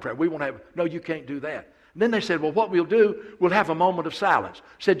our own prayer. We won't have, no, you can't do that. And then they said, well, what we'll do, we'll have a moment of silence.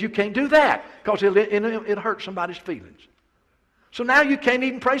 Said you can't do that because it'll hurt somebody's feelings. So now you can't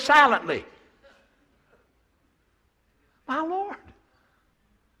even pray silently. My Lord.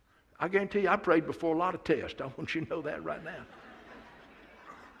 I guarantee you I prayed before a lot of tests. I want you to know that right now.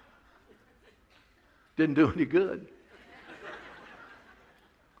 Didn't do any good.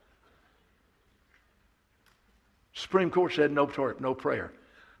 Supreme Court said no prayer.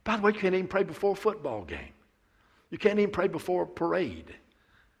 By the way, you can't even pray before a football game. You can't even pray before a parade.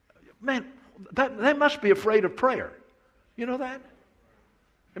 Man, they must be afraid of prayer. You know that?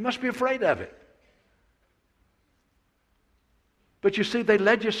 They must be afraid of it. But you see, they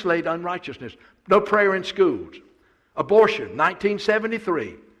legislate unrighteousness. No prayer in schools. Abortion,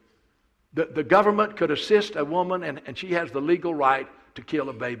 1973. The government could assist a woman, and she has the legal right to kill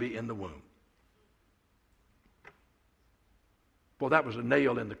a baby in the womb. Well, that was a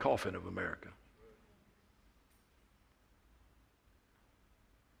nail in the coffin of America.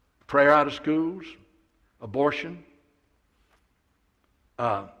 Prayer out of schools, abortion,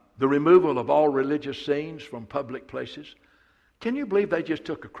 the removal of all religious scenes from public places. Can you believe they just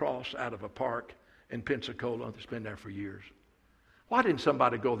took a cross out of a park in Pensacola that's been there for years? Why didn't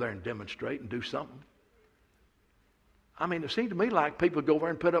somebody go there and demonstrate and do something? I mean, it seemed to me like people go there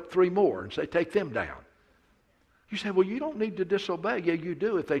and put up 3 more and say, take them down. You say, well, you don't need to disobey. Yeah, you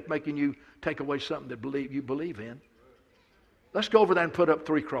do if they're making you take away something that you believe in. Let's go over there and put up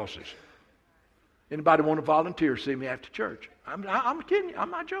 3 crosses. Anybody want to volunteer to see me after church? I'm kidding you.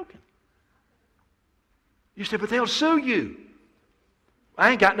 I'm not joking. You say, but they'll sue you.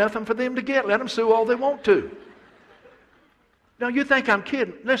 I ain't got nothing for them to get. Let them sue all they want to. Now, you think I'm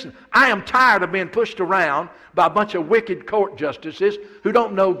kidding. Listen, I am tired of being pushed around by a bunch of wicked court justices who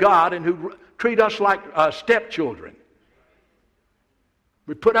don't know God and who treat us like stepchildren.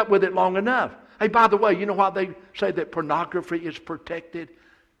 We put up with it long enough. Hey, by the way, you know why they say that pornography is protected?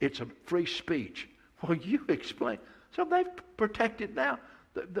 It's a free speech. Well, you explain. So they've protected now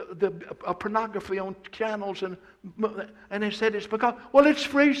the pornography on channels, and they said it's because, well, it's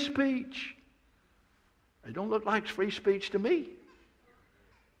free speech. It don't look like free speech to me.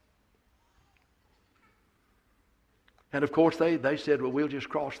 And of course, they said, well, we'll just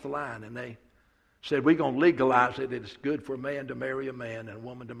cross the line. And they said, we're going to legalize it. It's good for a man to marry a man and a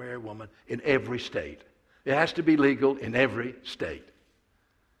woman to marry a woman in every state. It has to be legal in every state.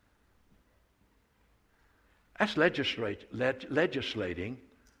 That's legislating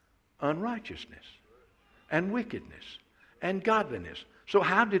unrighteousness and wickedness and godliness. So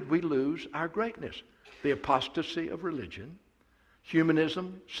how did we lose our greatness? The apostasy of religion,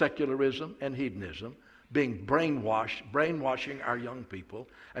 humanism, secularism, and hedonism, being brainwashing our young people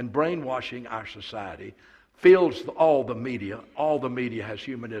and brainwashing our society, fills all the media. All the media has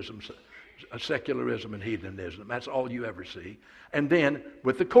humanism, secularism, and hedonism. That's all you ever see. And then,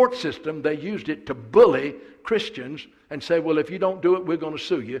 with the court system, they used it to bully Christians and say, well, if you don't do it, we're going to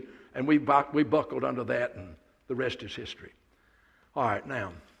sue you. And we buckled under that, and the rest is history. All right,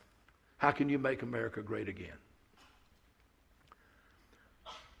 now, how can you make America great again?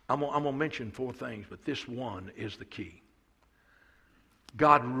 I'm going to mention 4 things, but this one is the key.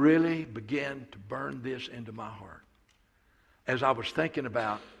 God really began to burn this into my heart. As I was thinking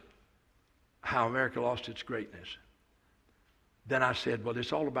about how America lost its greatness, then I said, well,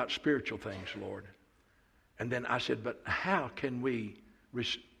 it's all about spiritual things, Lord. And then I said, but how can we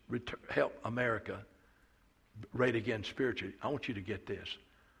help America great again spiritually? I want you to get this.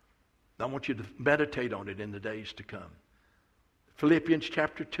 I want you to meditate on it in the days to come. Philippians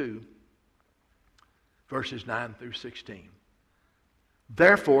chapter 2, verses 9 through 16.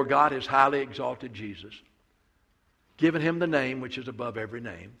 Therefore, God has highly exalted Jesus, given him the name which is above every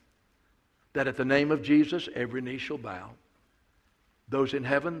name, that at the name of Jesus every knee shall bow, those in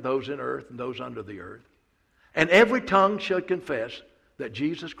heaven, those in earth, and those under the earth, and every tongue shall confess that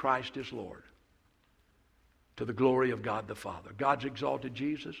Jesus Christ is Lord, to the glory of God the Father. God's exalted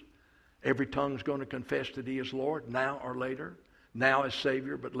Jesus. Every tongue's going to confess that he is Lord, now or later. Now as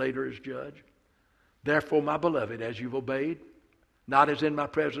Savior, but later as Judge. Therefore, my beloved, as you've obeyed, not as in my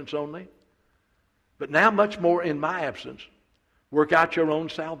presence only, but now much more in my absence, work out your own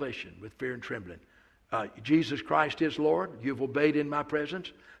salvation with fear and trembling. Jesus Christ is Lord. You've obeyed in my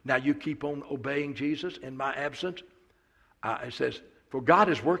presence. Now you keep on obeying Jesus in my absence. It says, for God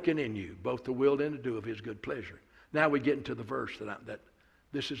is working in you, both the will and to do of his good pleasure. Now we get into the verse that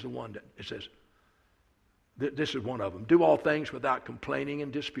this is the one that it says, this is one of them. Do all things without complaining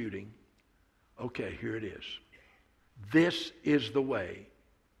and disputing. Okay, here it is. This is the way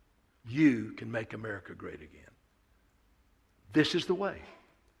you can make America great again. This is the way.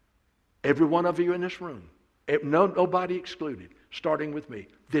 Every one of you in this room, nobody excluded, starting with me,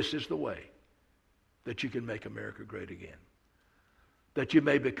 this is the way that you can make America great again. That you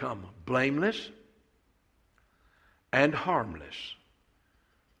may become blameless and harmless,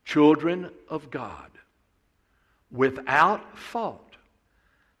 children of God, without fault.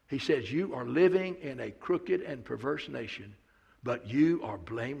 He says you are living in a crooked and perverse nation, but you are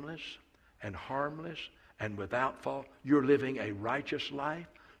blameless and harmless and without fault. You're living a righteous life.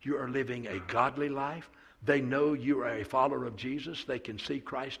 You are living a godly life. They know you are a follower of Jesus. They can see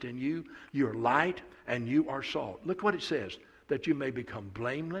Christ in you. You're light and you are salt. Look what it says, that you may become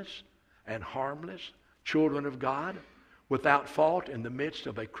blameless and harmless, children of God, without fault in the midst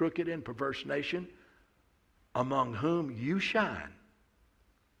of a crooked and perverse nation, among whom you shine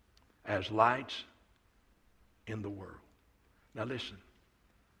as lights in the world. Now listen.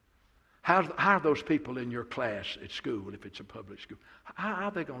 How are those people in your class at school, if it's a public school, how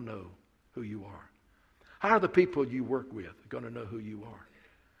are they going to know who you are? How are the people you work with going to know who you are?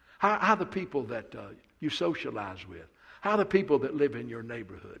 How are the people that you socialize with? How are the people that live in your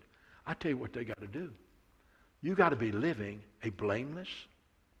neighborhood? I tell you what they got to do. You got to be living a blameless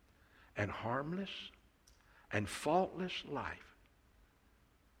and harmless and faultless life.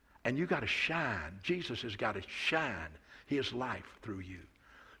 And you got to shine. Jesus has got to shine his life through you.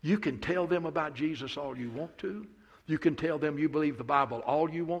 You can tell them about Jesus all you want to. You can tell them you believe the Bible all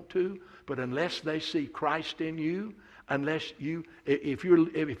you want to. But unless they see Christ in you, unless if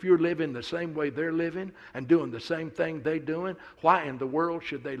you're living the same way they're living and doing the same thing they're doing, why in the world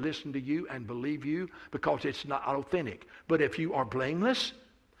should they listen to you and believe you? Because it's not authentic. But if you are blameless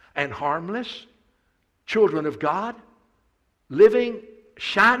and harmless, children of God, living,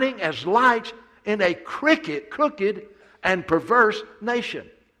 shining as lights in a crooked and perverse nation,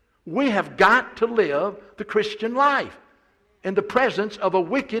 we have got to live the Christian life in the presence of a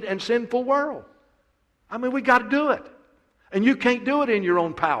wicked and sinful world. I mean, we got to do it. And you can't do it in your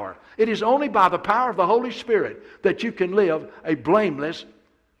own power. It is only by the power of the Holy Spirit that you can live a blameless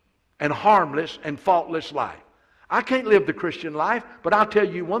and harmless and faultless life. I can't live the Christian life, but I'll tell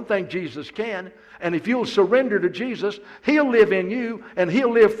you one thing Jesus can. And if you'll surrender to Jesus, He'll live in you and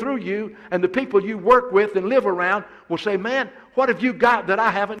He'll live through you. And the people you work with and live around will say, man, what have you got that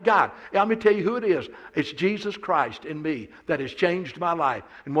I haven't got? Let me tell you who it is. It's Jesus Christ in me that has changed my life.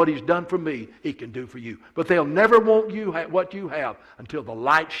 And what He's done for me, He can do for you. But they'll never want you what you have until the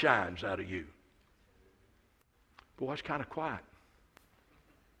light shines out of you. Boy, it's kind of quiet.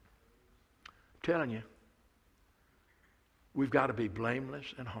 I'm telling you. We've got to be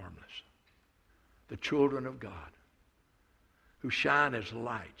blameless and harmless. The children of God who shine as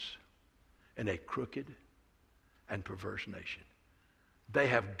lights in a crooked and perverse nation. They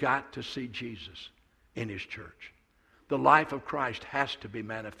have got to see Jesus in His church. The life of Christ has to be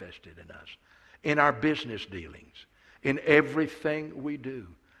manifested in us. In our business dealings. In everything we do.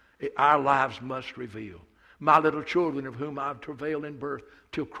 Our lives must reveal. My little children of whom I've travailed in birth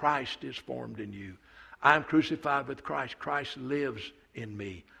till Christ is formed in you. I am crucified with Christ. Christ lives in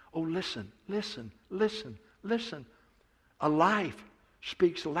me. Oh, listen, listen, listen, listen. A life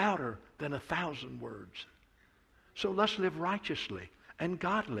speaks louder than 1,000 words. So let's live righteously and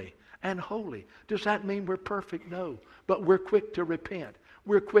godly and holy. Does that mean we're perfect? No. But we're quick to repent.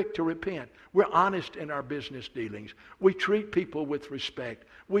 We're quick to repent. We're honest in our business dealings. We treat people with respect.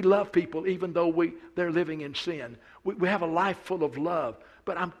 We love people even though they're living in sin. We have a life full of love.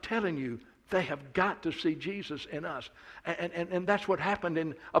 But I'm telling you, they have got to see Jesus in us. And that's what happened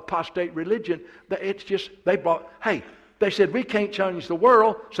in apostate religion. It's just, they said, we can't change the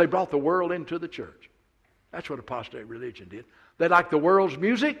world, so they brought the world into the church. That's what apostate religion did. They like the world's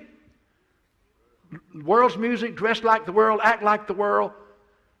music, dressed like the world, act like the world.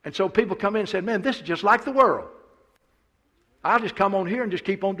 And so people come in and say, man, this is just like the world. I'll just come on here and just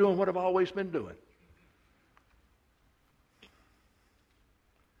keep on doing what I've always been doing.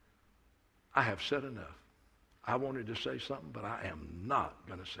 I have said enough. I wanted to say something, but I am not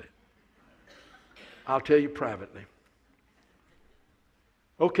going to say it. I'll tell you privately.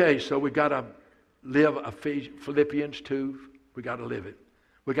 Okay, so we got to live Philippians 2. We got to live it.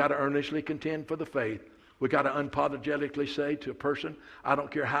 We got to earnestly contend for the faith. We got to unapologetically say to a person, I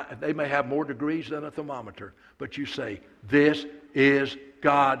don't care how, they may have more degrees than a thermometer, but you say, this is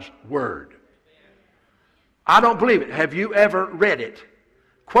God's Word. I don't believe it. Have you ever read it?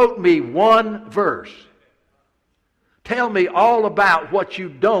 Quote me one verse. Tell me all about what you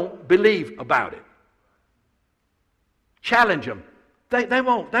don't believe about it. Challenge them. They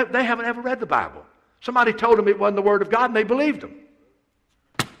won't. They haven't ever read the Bible. Somebody told them it wasn't the Word of God and they believed them.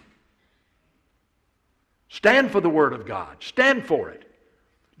 Stand for the Word of God. Stand for it.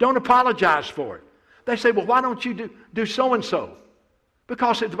 Don't apologize for it. They say, well, why don't you do so-and-so?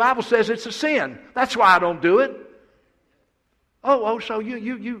 Because the Bible says it's a sin. That's why I don't do it. So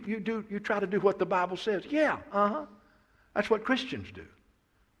you try to do what the Bible says. Yeah, That's what Christians do.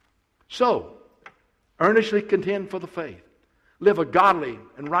 So, earnestly contend for the faith. Live a godly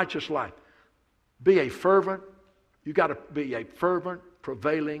and righteous life. You got to be a fervent,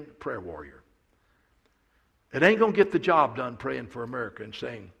 prevailing prayer warrior. It ain't going to get the job done praying for America and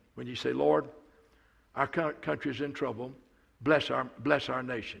saying, when you say, Lord, our country's in trouble, bless our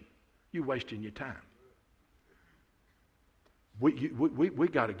nation. You're wasting your time. We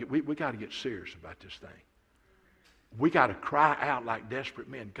got to get serious about this thing. We got to cry out like desperate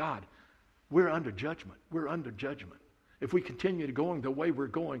men. God, we're under judgment. We're under judgment. If we continue to going the way we're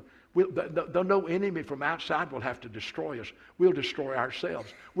going, no enemy from outside will have to destroy us. We'll destroy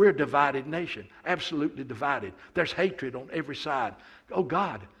ourselves. We're a divided nation, absolutely divided. There's hatred on every side. Oh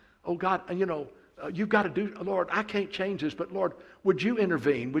God, and you've got to do, Lord, I can't change this, but Lord, would you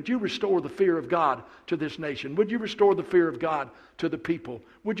intervene? Would you restore the fear of God to this nation? Would you restore the fear of God to the people?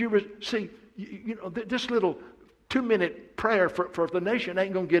 Would you this little 2-minute prayer for the nation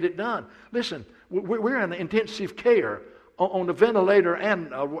ain't going to get it done. Listen, we're in intensive care on a ventilator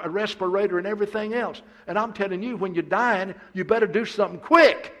and a respirator and everything else. And I'm telling you, when you're dying, you better do something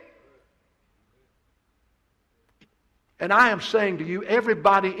quick. And I am saying to you,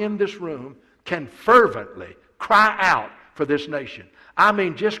 everybody in this room can fervently Cry out for this nation. I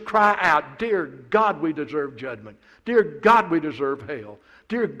mean, just cry out, dear God, we deserve judgment. Dear God, we deserve hell.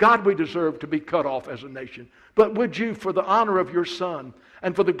 Dear God, we deserve to be cut off as a nation. But would you, for the honor of your Son,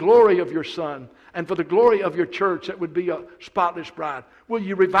 and for the glory of your Son, and for the glory of your church that would be a spotless bride, will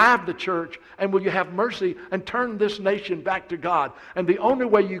you revive the church, and will you have mercy and turn this nation back to God? And the only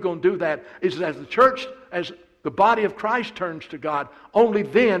way you're going to do that is as the church, as the body of Christ turns to God, only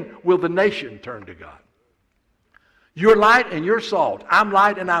then will the nation turn to God. You're light and you're salt. I'm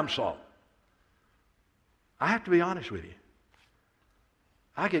light and I'm salt. I have to be honest with you.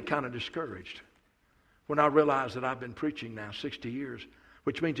 I get kind of discouraged when I realize that I've been preaching now 60 years,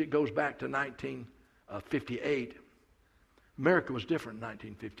 which means it goes back to 1958. America was different in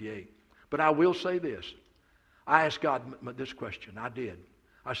 1958. But I will say this. I asked God this question. I did.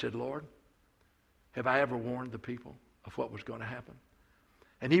 I said, Lord, have I ever warned the people of what was going to happen?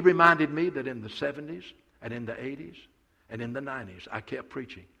 And He reminded me that in the 70s and in the 80s and in the 90s, I kept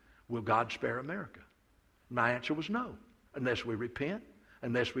preaching, will God spare America? My answer was no, unless we repent,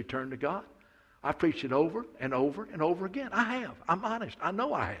 unless we turn to God. I've preached it over and over and over again. I have. I'm honest. I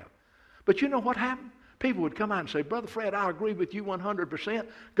know I have. But you know what happened? People would come out and say, Brother Fred, I agree with you 100%.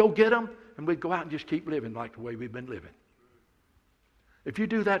 Go get them. And we'd go out and just keep living like the way we've been living. If you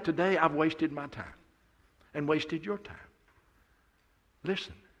do that today, I've wasted my time and wasted your time.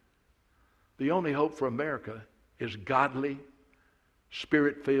 Listen, the only hope for America is godly,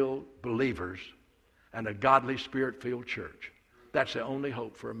 Spirit-filled believers and a godly, Spirit-filled church. That's the only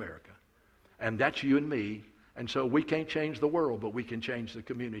hope for America. And that's you and me. And so we can't change the world, but we can change the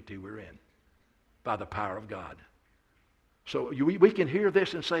community we're in by the power of God. So we can hear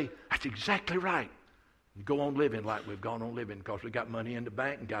this and say, that's exactly right. And go on living like we've gone on living because we got money in the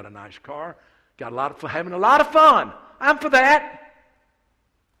bank and got a nice car, got a lot of fun, having a lot of fun. I'm for that.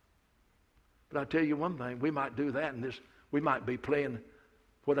 But I tell you one thing, we might do that, and we might be playing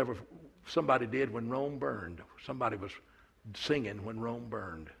whatever somebody did when Rome burned. Somebody was singing when Rome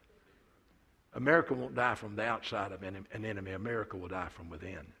burned. America won't die from the outside of an enemy. America will die from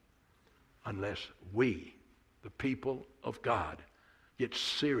within. Unless we, the people of God, get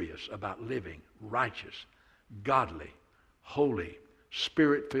serious about living righteous, godly, holy,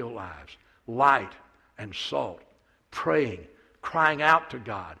 Spirit-filled lives, light and salt, praying, crying out to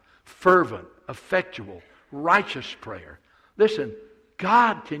God, fervent, effectual, righteous prayer. Listen,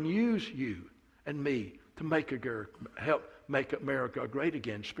 God can use you and me to help make America great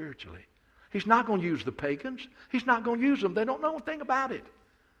again spiritually. He's not going to use the pagans. He's not going to use them. They don't know a thing about it.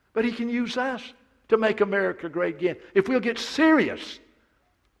 But He can use us to make America great again. If we'll get serious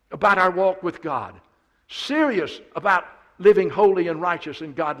about our walk with God, serious about living holy and righteous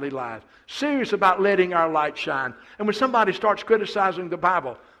and godly lives, serious about letting our light shine. And when somebody starts criticizing the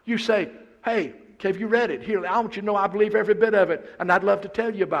Bible, you say, hey, have you read it? Here, I want you to know I believe every bit of it, and I'd love to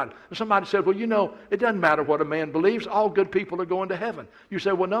tell you about it. And somebody said, well, you know, it doesn't matter what a man believes. All good people are going to heaven. You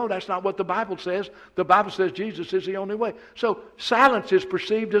say, well, no, that's not what the Bible says. The Bible says Jesus is the only way. So silence is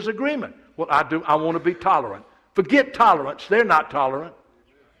perceived as agreement. Well, I want to be tolerant. Forget tolerance. They're not tolerant.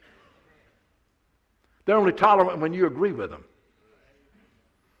 They're only tolerant when you agree with them.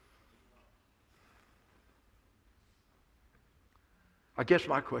 I guess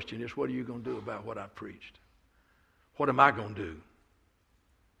my question is, what are you going to do about what I've preached? What am I going to do?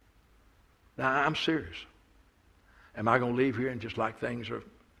 Now, I'm serious. Am I going to leave here and just like things are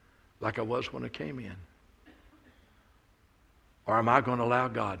like I was when I came in? Or am I going to allow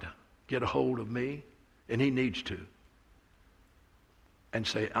God to get a hold of me, and He needs to, and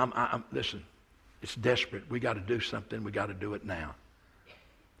say, listen, it's desperate. We got to do something. We got to do it now.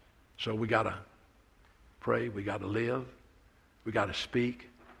 So we got to pray. We got to live. We got to speak.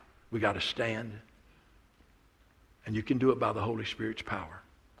 We got to stand. And you can do it by the Holy Spirit's power.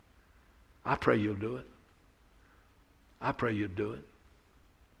 I pray you'll do it. I pray you'll do it.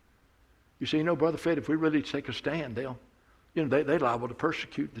 You see, Brother Fred, if we really take a stand, they're liable to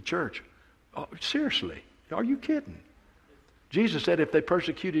persecute the church. Oh, seriously, are you kidding? Jesus said, if they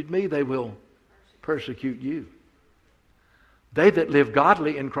persecuted me, they will persecute you. They that live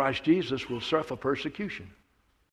godly in Christ Jesus will suffer persecution.